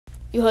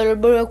You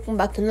heard, welcome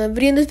back to another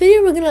video. In this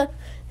video, we're gonna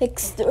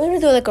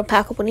do like a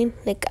pack opening.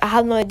 Like, I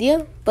have no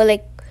idea, but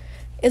like,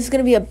 it's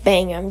gonna be a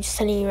banger. I'm just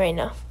telling you right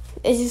now.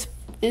 It's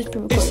pretty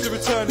cool. It's the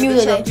return of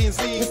the Champions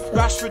League.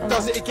 Rashford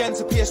does it again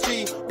to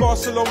PSG.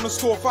 Barcelona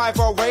score 5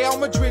 Real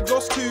Madrid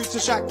lost 2 to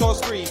Shakhtar's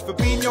 3.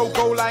 Fabinho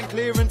goal line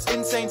clearance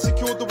insane,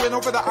 secured the win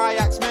over the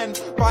Ajax men.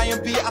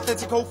 Bayern beat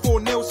Atletico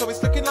 4-0, so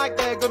it's looking like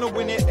they're gonna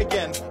win it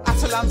again.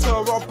 Atalanta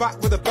are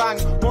back with a bang.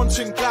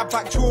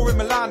 Mönchengladbach draw in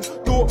Milan.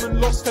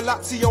 Dortmund lost to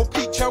Lazio.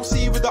 Beat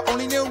Chelsea with the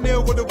only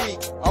 0-0 of the week.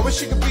 I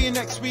wish it could be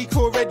next week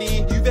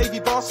already. Juve v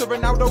Barca,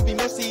 Ronaldo v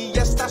Messi.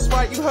 Yes, that's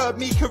right, you heard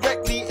me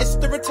correctly. It's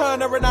the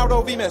return of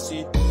Ronaldo v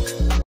Messi.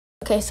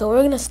 Okay, so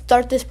we're gonna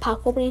start this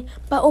pack opening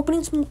by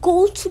opening some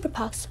gold super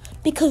packs,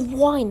 because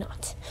why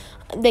not?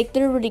 Like,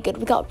 they're really good.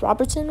 We got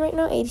Robertson right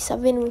now,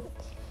 87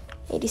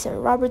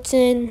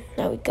 Robertson.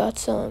 Now we got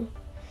some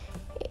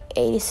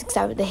 86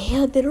 out of the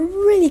hill. They're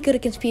really good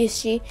against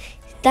PSG.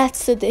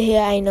 That's the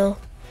hill, I know.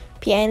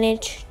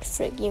 Pjanic,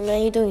 frick you,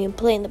 man, you don't even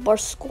play in the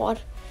Barca squad.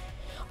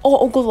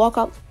 Oh, gold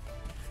walkout.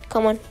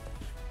 Come on,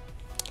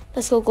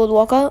 let's go, gold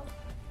walkout.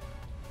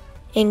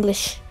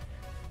 English.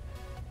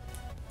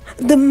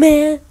 The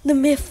man, the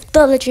myth,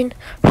 the legend,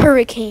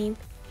 Hurricane.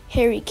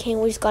 We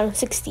just got him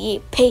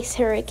 68 pace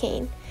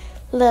Hurricane.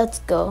 Let's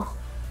go.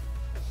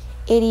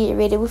 88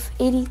 rated with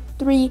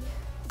 83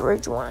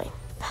 bridge wine.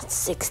 That's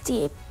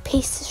 68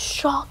 pace. Is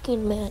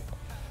shocking, man.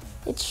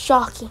 It's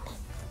shocking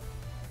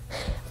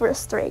for a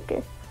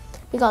striker.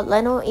 We got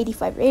Leno,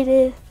 85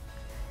 rated.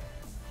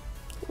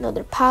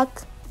 Another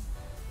pack.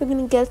 We're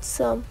gonna get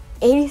some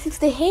 86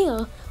 De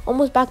Gea,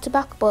 almost back to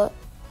back, but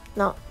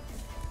not.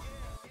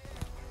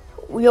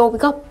 Yo, we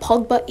got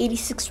Pogba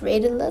 86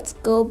 rated. Let's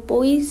go,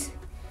 boys.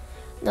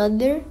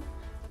 Another.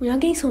 We're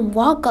not getting some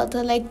walkouts.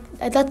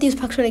 I thought these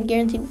packs were like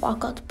guaranteed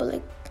walkouts, but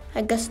like,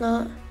 I guess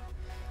not.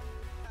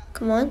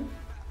 Come on.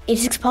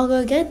 86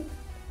 Pogba again.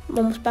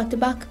 Almost back to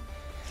back.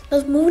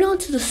 Let's move on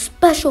to the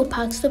special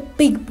packs, the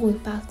big boy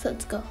packs.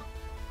 Let's go.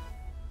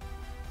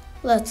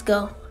 Let's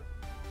go.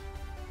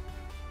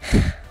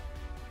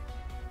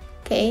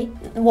 Okay,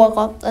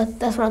 walkout.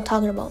 That's what I'm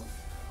talking about.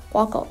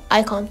 Walkout.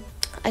 Icon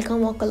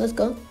walkout. Let's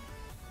go.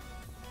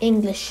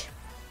 English.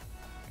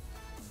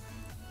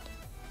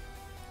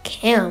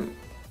 Cam.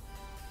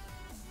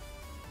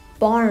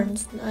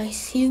 Barnes.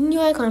 Nice. He's a new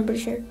icon, I'm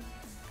pretty sure.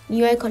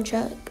 New icon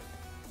check.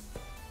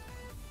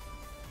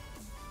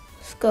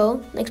 Let's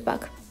go. Next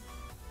pack.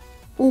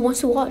 Ooh, wants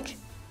to watch.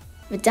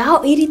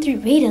 Vidal 83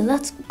 rated.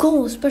 Let's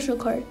go. Special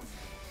card.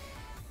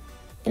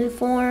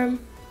 Inform.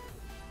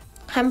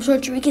 James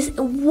Rodriguez.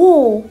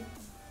 Whoa.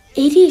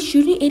 88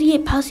 shooting,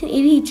 88 passing,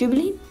 88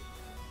 dribbling.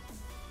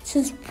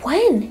 Since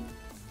when?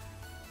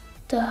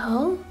 The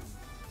hell?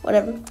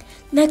 Whatever.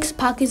 Next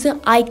pack is an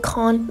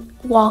icon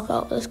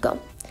walkout. Let's go.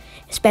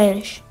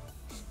 Spanish.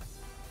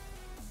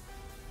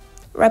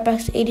 Right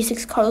back to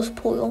 86 Carlos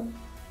Puyol.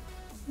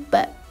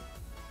 Bet.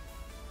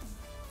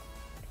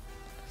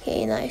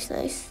 Okay, nice.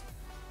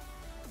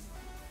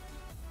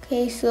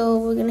 Okay, so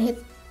we're gonna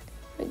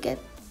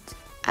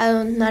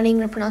I'm not even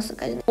gonna pronounce the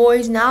guy's name.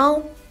 Boys,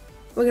 now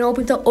we're gonna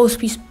open the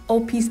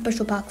OP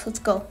special packs. Let's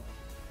go.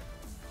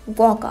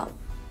 Walkout.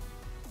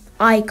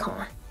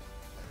 Icon.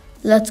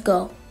 Let's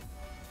go.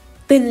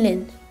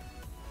 Finland.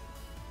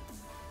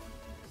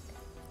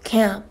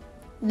 Cam.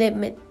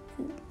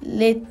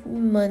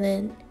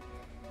 Litmanen.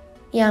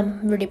 Yeah,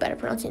 I'm really bad at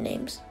pronouncing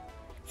names.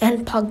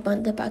 And Pogba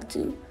in the back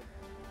too.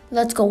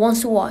 Let's go.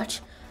 Wants to watch.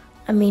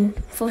 I mean,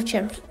 full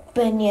champs.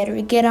 Ben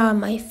Yedder. Get out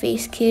of my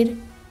face, kid.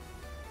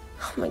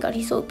 Oh my god,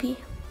 he's OP.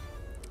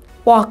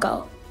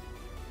 Walkout.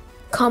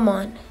 Come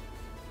on.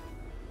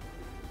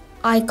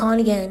 Icon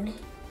again.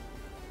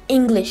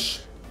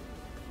 English.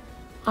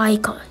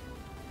 Icon.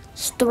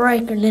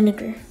 Striker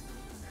Lineker.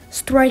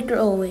 Striker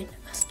Owen.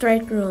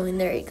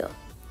 There you go.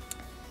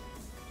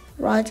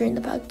 Roger in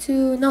the pack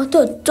too. Now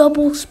the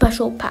double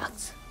special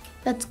packs.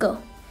 Let's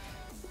go.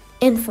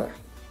 Inform.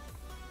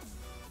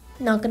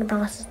 Not gonna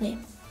pronounce his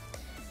name.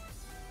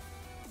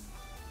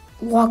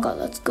 Walkout.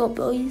 Let's go,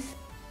 boys.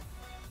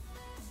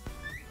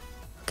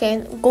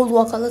 Okay, gold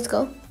walkout. Let's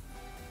go.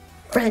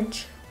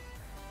 French.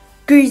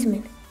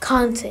 Griezmann.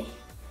 Conte.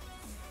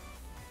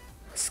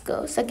 Let's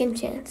go. Second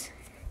chance.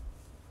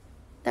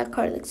 That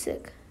card looks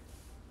sick.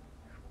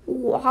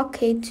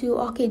 Ake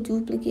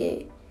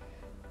duplicate.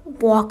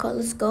 Walkout.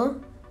 Let's go.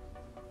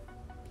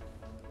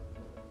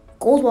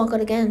 Gold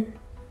walkout again.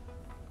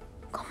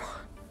 Come on.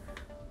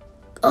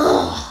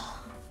 Oh,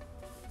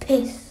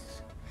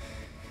 piss.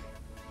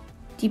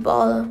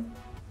 Dybala.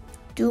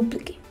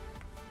 Duplicate.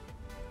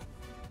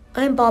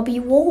 I'm Bobby.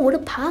 Whoa, what a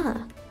pack.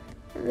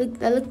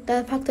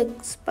 That pack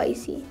looks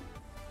spicy.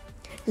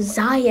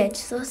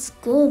 Ziyech. Let's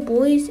go,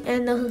 boys.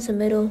 And Nelson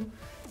Semedo.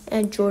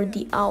 And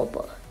Jordi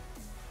Alba.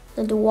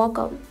 Then the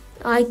walkout.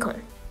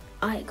 Icon.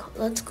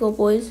 Let's go,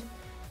 boys.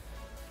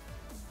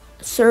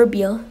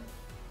 Serbia.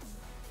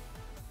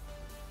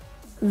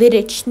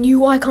 Vidic.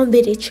 New icon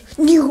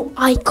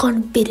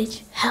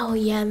Vidic. Hell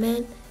yeah,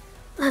 man.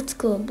 Let's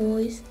go,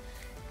 boys.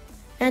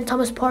 And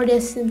Thomas Partey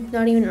is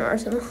not even in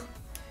Arsenal.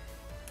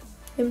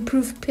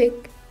 Improved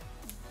pick.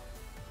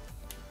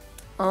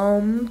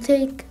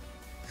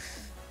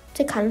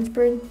 Take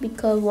Hannesberg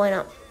because why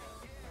not?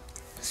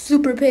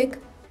 Super pick.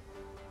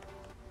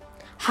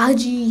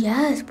 Haji,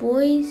 yes,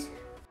 boys.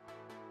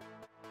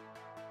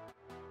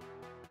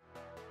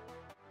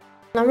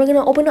 Now we're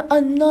gonna open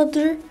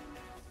another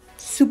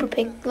super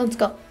pick. Let's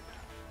go.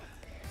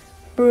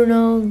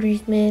 Bruno,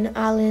 Griezmann,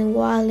 Allen,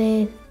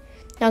 Wallen.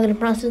 Not gonna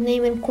pronounce his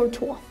name, and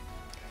Courtois.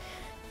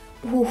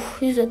 Ooh,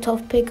 this is a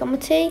tough pick. I'm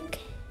gonna take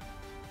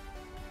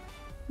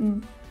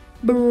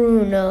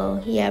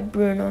Bruno. Yeah,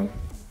 Bruno.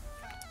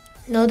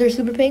 Another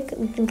super pick.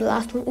 I think the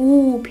last one.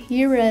 Ooh,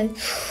 Pires.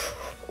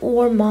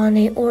 Or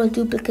Mane, or a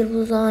duplicate of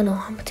Lozano.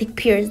 I'm gonna take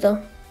Pires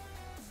though.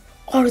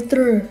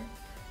 Arthur.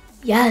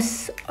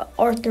 Yes,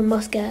 Arthur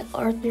Muscat.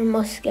 Arthur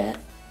Muscat.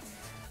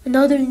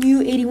 Another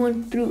new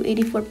 81 through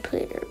 84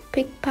 player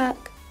pick pack.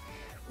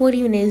 What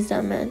even is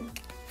that, man?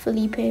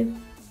 Felipe.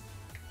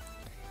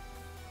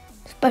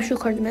 Special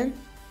card, man.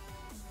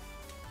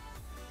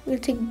 I'm gonna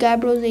take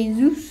Gabriel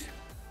Jesus.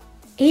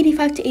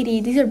 85 to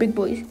 88. These are big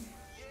boys.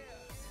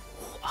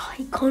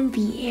 Icon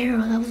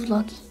Vieira. That was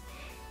lucky.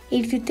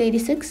 82 to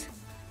 86.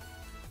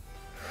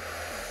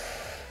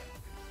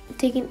 I'm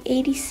taking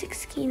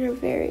 86 Keener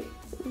Very.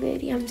 I'm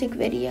gonna take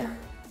Veria.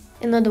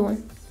 Another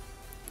one.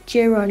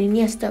 Gerard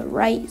Iniesta,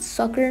 right,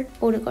 Sucker,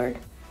 Odegaard.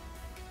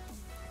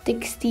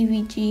 Take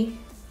Stevie G.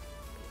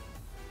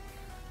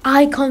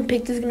 Icon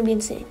pick, this is gonna be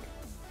insane.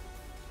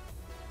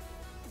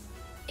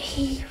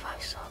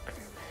 85 Soccer,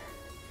 man.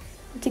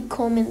 I'll take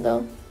Coleman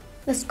though.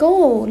 Let's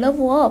go,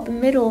 level up in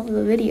the middle of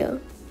the video.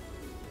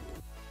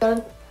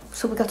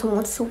 So we got the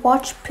ones to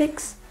watch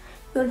picks.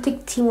 We're gonna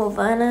take Timo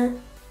Werner.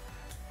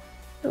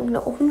 We're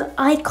gonna open the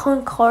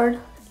icon card.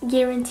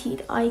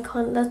 Guaranteed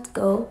icon, let's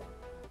go.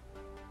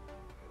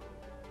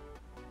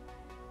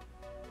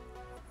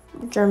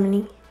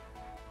 Germany.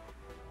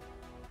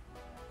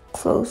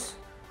 Close.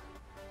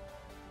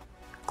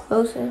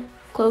 Closer.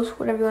 Close,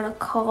 whatever you want to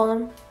call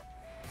them.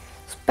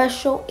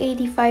 Special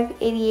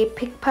 85-88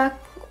 pick pack.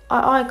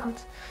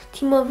 Icons.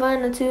 Timo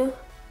Werner too.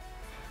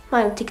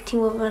 Might take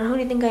Timo Werner. Who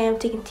do you think I am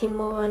taking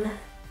Timo Werner?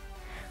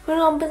 We're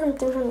gonna open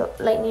something from the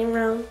lightning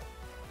round.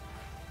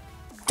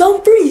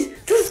 Dumfries!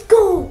 Let's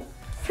go!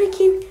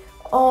 Freaking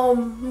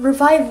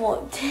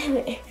revival. Damn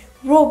it.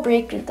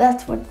 Rulebreakers,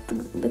 that's what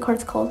the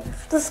card's called.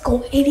 Let's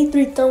go,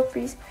 83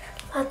 Dumfries.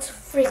 Let's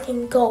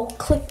freaking go.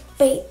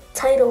 Clickbait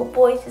title,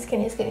 boys. Just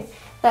kidding, just kidding.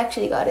 I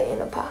actually got it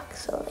in a pack,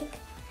 so like,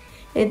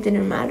 it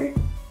didn't matter.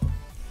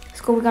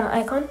 Let's go, we got an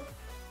icon.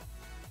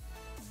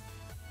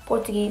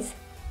 Portuguese.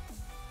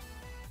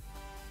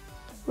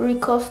 Rui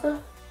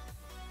Costa.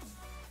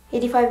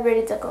 85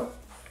 ready to go.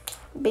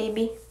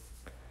 Baby.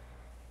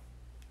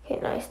 Okay,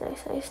 nice.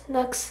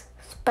 Next,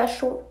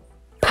 special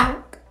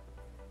pack.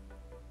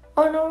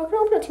 Oh no, we're gonna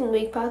open a Team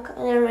League pack.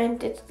 Never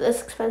mind, it's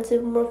less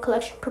expensive, more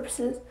collection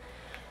purposes.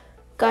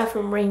 Guy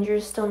from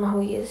Rangers, don't know who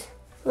he is.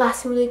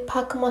 Last Team League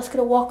pack, come on, it's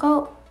gonna walk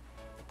out.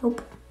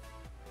 Nope.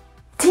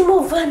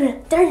 Timo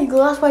Werner, there you go,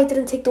 that's why I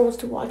didn't take the ones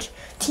to watch.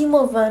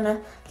 Timo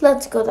Werner,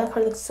 let's go, that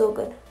card looks so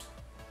good.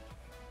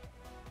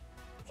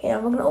 Okay,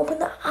 now we're gonna open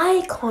the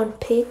icon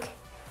pick.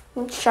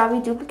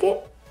 Xavi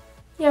duplicate?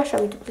 Yeah,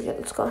 Xavi duplicate,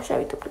 let's go,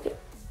 Xavi duplicate.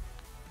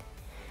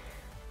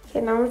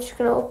 Okay, now we're just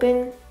gonna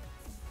open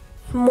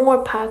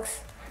more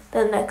packs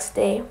the next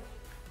day.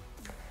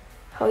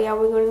 Oh yeah,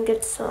 we're gonna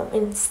get some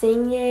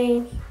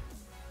Insigne.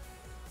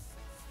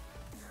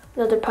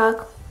 Another pack.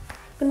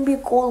 Gonna be a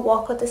gold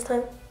walkout this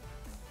time.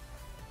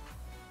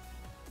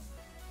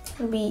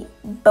 Gonna be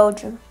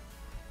Belgium.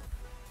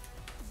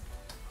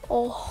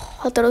 Oh,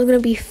 I thought it was gonna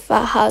be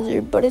Fat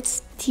Hazard, but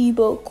it's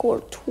Thibaut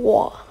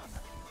Courtois.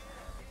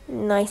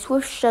 Nice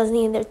with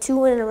Szczesny in there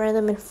too, in a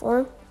random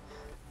inform.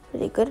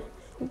 Really good.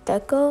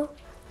 Deco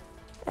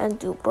and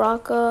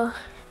Dubravka.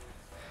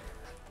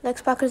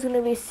 Next pack is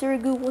gonna be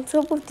Sirigu. What's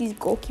up with these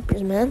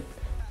goalkeepers, man?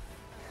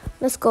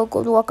 Let's go,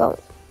 gold walkout.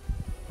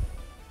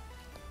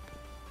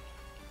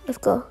 Let's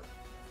go.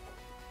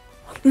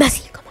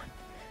 Messi, come on.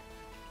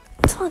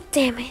 Oh,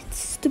 damn it.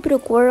 Stupid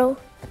Aguero.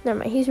 Never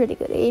mind, he's really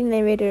good.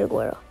 89 rated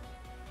Aguero.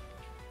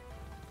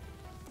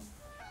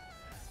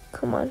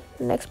 Come on,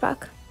 next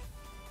pack.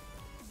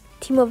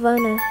 Timo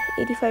Werner.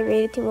 85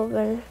 rated Timo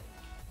Werner.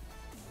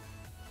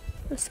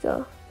 Let's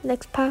go.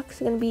 Next pack is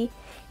going to be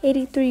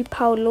 83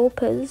 Paul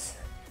Lopez.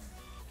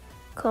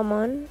 Come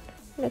on.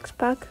 Next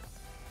pack.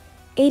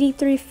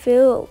 83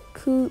 Phil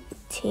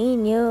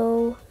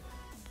Coutinho.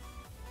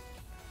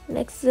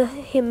 Next is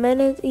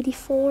Jimenez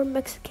 84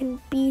 Mexican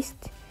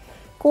Beast.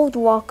 Gold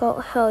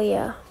walkout. Hell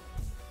yeah.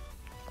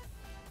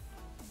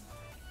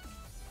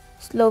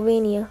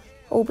 Slovenia.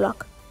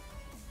 Oblak.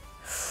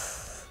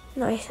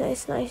 Nice.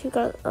 We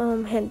got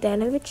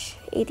Handanovic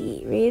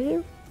 88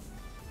 rated.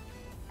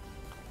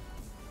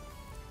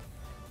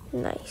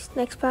 Nice.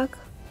 Next pack.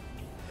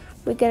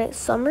 We get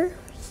Summer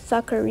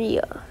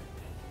Zakaria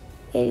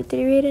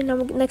 83 rated. Now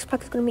next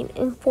pack is gonna be an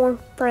informed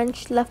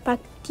French left back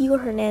Theo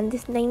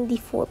Hernandez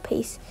 94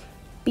 pace.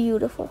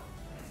 Beautiful.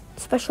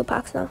 Special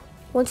packs now.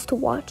 Wants to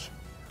watch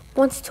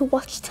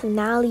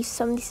Tonali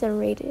 77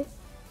 rated.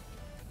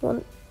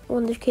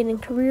 Wonder Kid in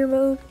career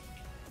mode.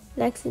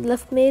 Next is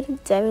left mid,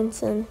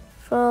 Davinson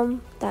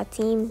from that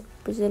team,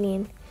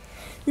 Brazilian.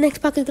 Next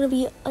pack is gonna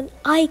be an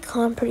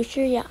icon, pretty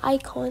sure, yeah,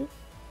 icon.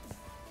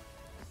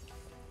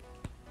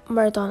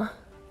 Maradona,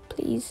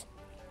 please.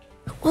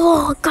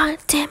 Oh, god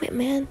damn it,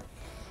 man.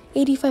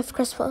 85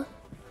 Crespo.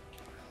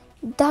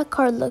 That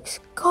card looks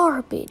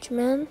garbage,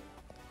 man.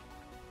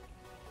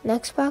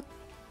 Next pack.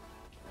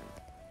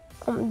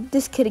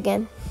 This kid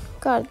again.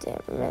 God damn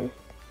it, man.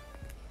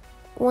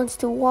 Wants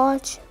to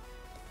watch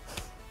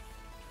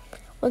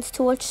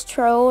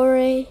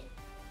Traore.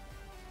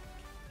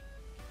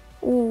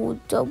 Ooh,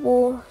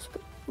 double.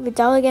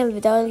 Vidal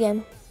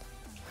again.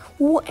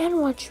 Ooh, and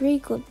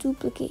Rodrigo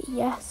duplicate.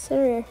 Yes,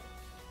 sir.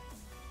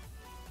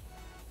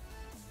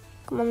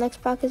 Come on,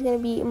 next pack is gonna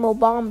be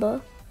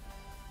Mobamba.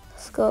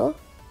 Let's go.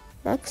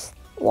 Next,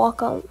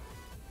 walkout.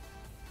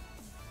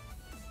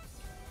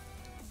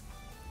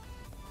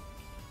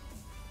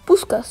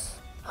 Puskas,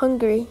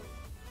 Hungary.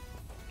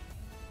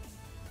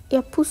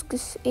 Yeah,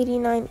 Puskas,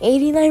 89.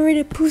 89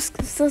 rated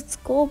Puskas. Let's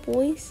go,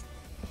 boys.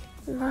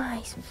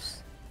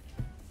 Nice.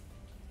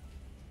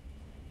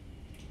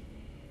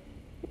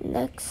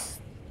 Next.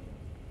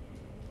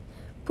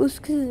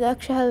 Puskas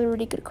actually has a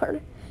really good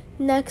card.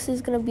 Next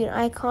is going to be an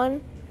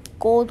icon.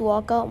 Gold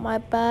walkout, my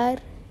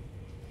bad.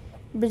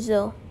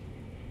 Brazil.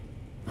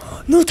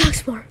 No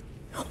tax bar.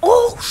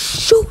 Oh,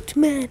 shoot,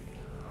 man.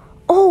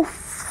 Oh,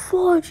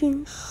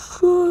 fucking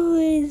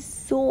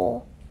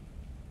shizzle.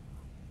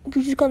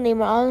 We just got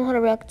Neymar. I don't know how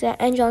to react to that.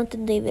 And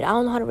Jonathan David. I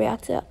don't know how to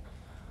react to that.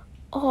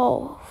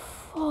 Oh,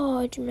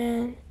 fudge,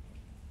 man.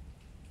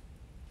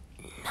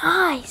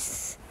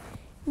 Nice.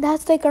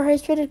 That's like our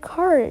highest rated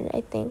card,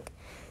 I think.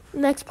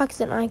 Next pack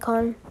is an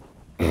icon.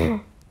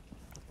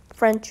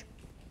 French.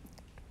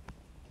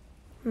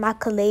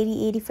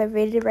 Makalady, 85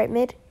 rated, right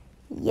mid.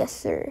 Yes,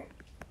 sir.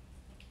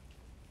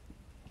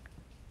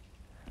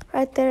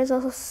 Right there is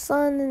also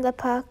Sun in the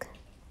pack.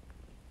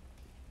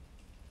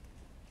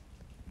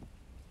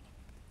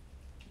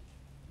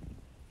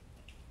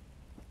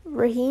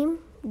 Raheem,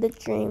 the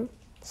Dream,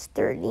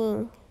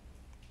 Sterling.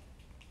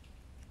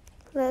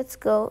 Let's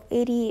go.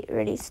 88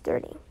 ready,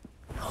 Sterling.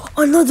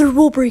 Another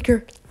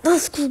Rulebreaker.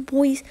 Let's go,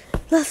 boys.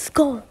 Let's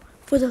go.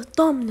 For the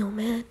thumbnail,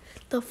 man.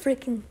 The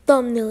freaking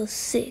thumbnail is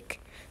sick.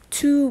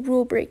 2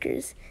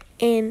 Rulebreakers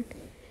in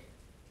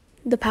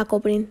the pack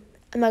opening.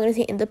 I'm not going to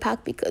say in the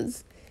pack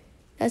because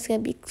that's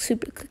going to be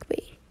super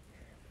clickbait.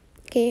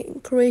 Okay,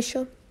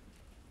 Croatia.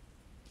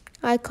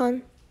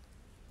 Icon.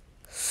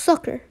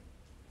 Sucker.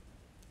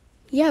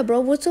 Yeah, bro,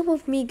 what's up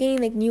with me getting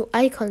like new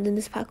icons in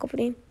this pack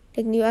opening?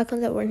 Like new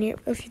icons that weren't here.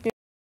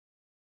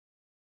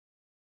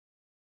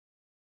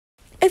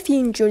 If you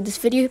enjoyed this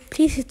video,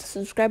 please hit the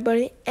subscribe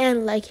button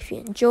and like if you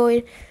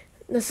enjoyed.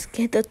 Let's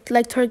get the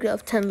like target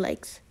of 10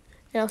 likes.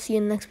 And I'll see you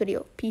in the next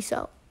video. Peace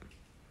out.